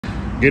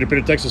Gator Pit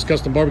of Texas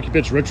Custom Barbecue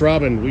Pits, Rich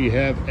Robin. We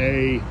have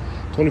a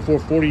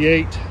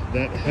 2448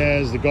 that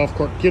has the golf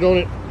cart kit on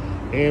it,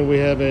 and we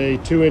have a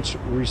 2-inch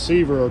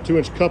receiver or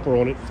 2-inch coupler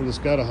on it for this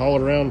guy to haul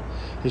it around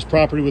his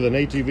property with an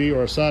ATV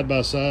or a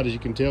side-by-side. As you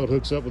can tell, it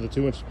hooks up with a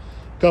 2-inch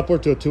coupler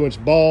to a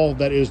 2-inch ball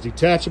that is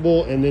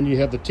detachable, and then you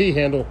have the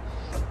T-handle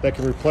that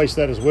can replace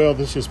that as well.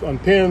 This just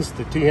unpins,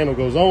 the T-handle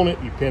goes on it,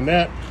 you pin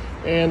that,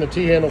 and the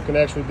T-handle can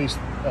actually be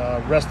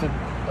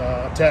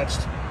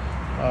attached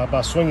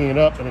by swinging it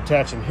up and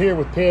attaching here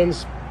with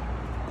pins,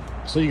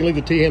 so you can leave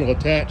the T-handle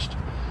attached.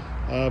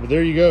 But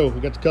there you go.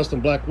 We got the custom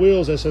black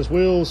wheels, SS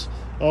wheels,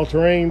 all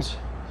terrains.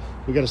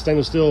 We got a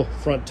stainless steel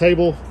front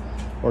table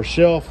or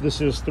shelf.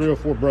 This is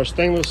 304 brushed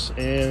stainless,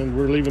 and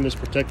we're leaving this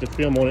protective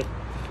film on it,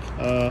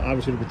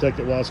 obviously to protect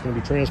it while it's going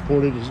to be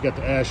transported. It's got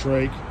the ash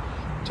rake,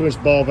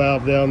 2-inch ball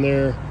valve down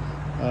there.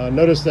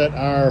 Notice that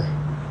our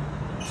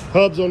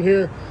hubs on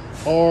here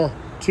are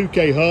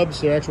 2K hubs.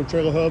 They're actual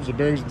trailer hubs, the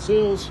bearings and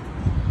seals,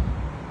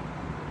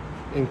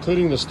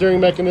 including the steering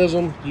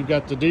mechanism. You've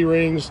got the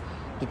D-rings,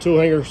 the tool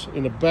hangers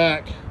in the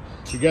back,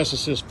 your gas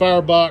assist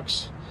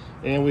firebox,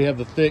 and we have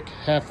the thick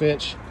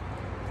 1/2-inch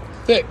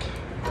thick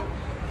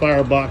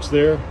firebox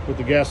there with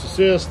the gas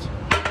assist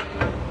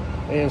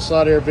and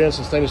slide air vents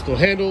and stainless steel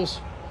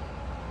handles,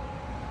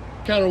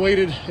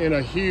 counterweighted in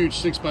a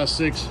huge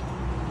 6x6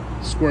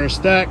 square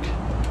stack,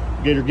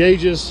 Gator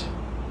gauges.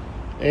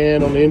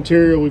 And on the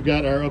interior, we've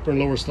got our upper and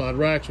lower slide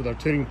racks with our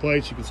tuning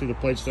plates. You can see the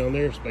plates down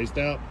there spaced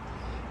out.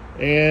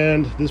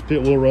 And this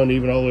pit will run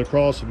even all the way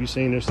across. If you've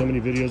seen, there's so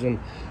many videos on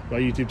my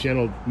YouTube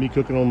channel, me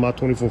cooking on my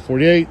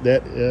 2448,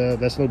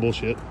 that's no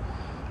bullshit.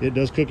 It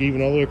does cook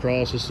even all the way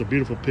across. This is a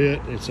beautiful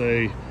pit. It's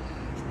a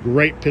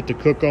great pit to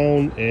cook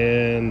on.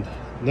 And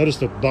notice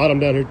the bottom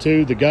down here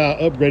too. The guy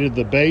upgraded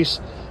the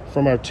base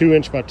from our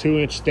 2-inch by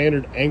 2-inch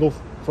standard angle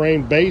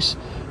frame base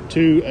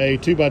to a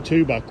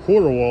 2x2 by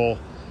quarter wall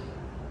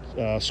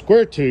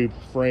square tube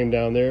frame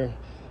down there.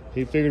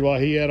 He figured while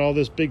he had all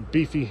this big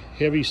beefy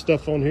heavy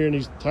stuff on here and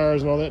these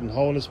tires and all that and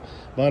hauling this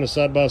behind a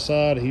side by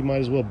side, he might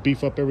as well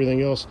beef up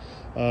everything else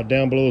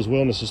down below as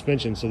well in the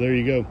suspension. So there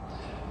you go.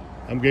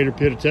 I'm Gator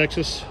Pit of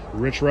Texas,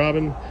 Rich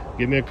Robin.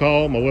 Give me a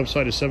call. My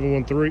website is my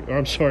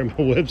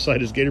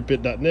website is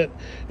gatorpit.net,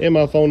 and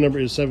my phone number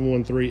is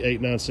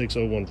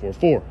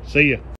 713-896-0144. See ya.